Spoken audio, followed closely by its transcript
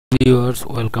Viewers,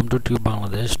 welcome to Tube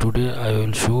Bangladesh. Today I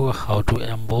will show how to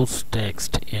emboss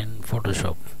text in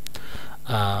Photoshop.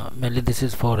 Mainly this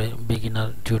is for a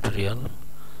beginner tutorial.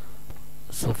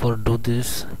 So for do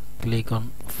this, click on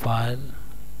File,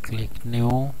 click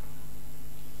New.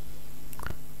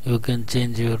 You can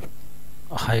change your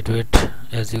height weight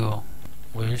as you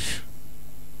wish.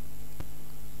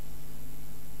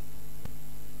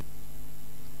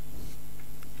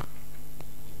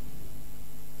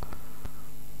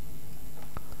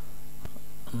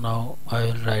 Now I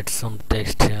will write some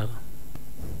text here.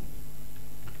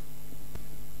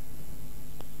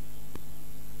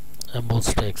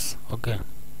 Emboss text. Okay.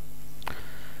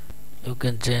 You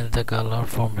can change the color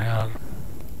from here.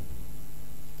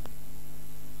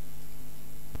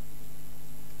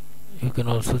 You can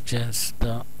also change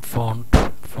the font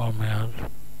from here.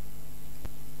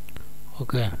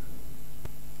 Okay.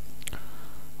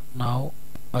 Now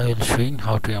I will showing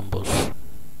how to emboss.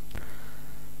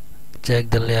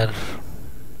 Check the layer.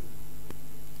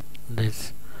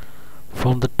 This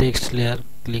from the text layer,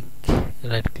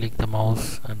 right click the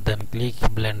mouse and then click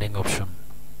blending option.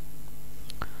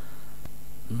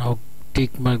 Now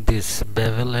tick mark this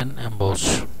bevel and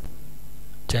emboss.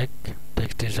 Check,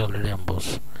 text is already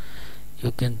embossed.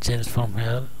 You can change from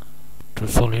here to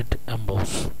solid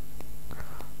emboss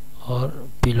or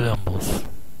pillow emboss.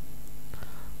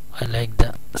 I like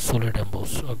the solid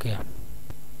emboss. Okay.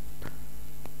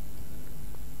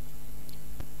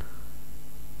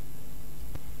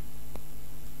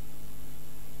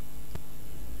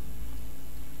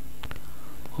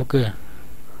 Okay,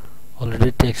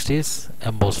 already text is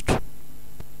embossed,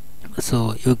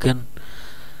 so you can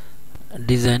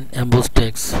design embossed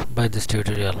text by this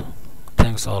tutorial.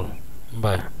 Thanks all,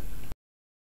 bye.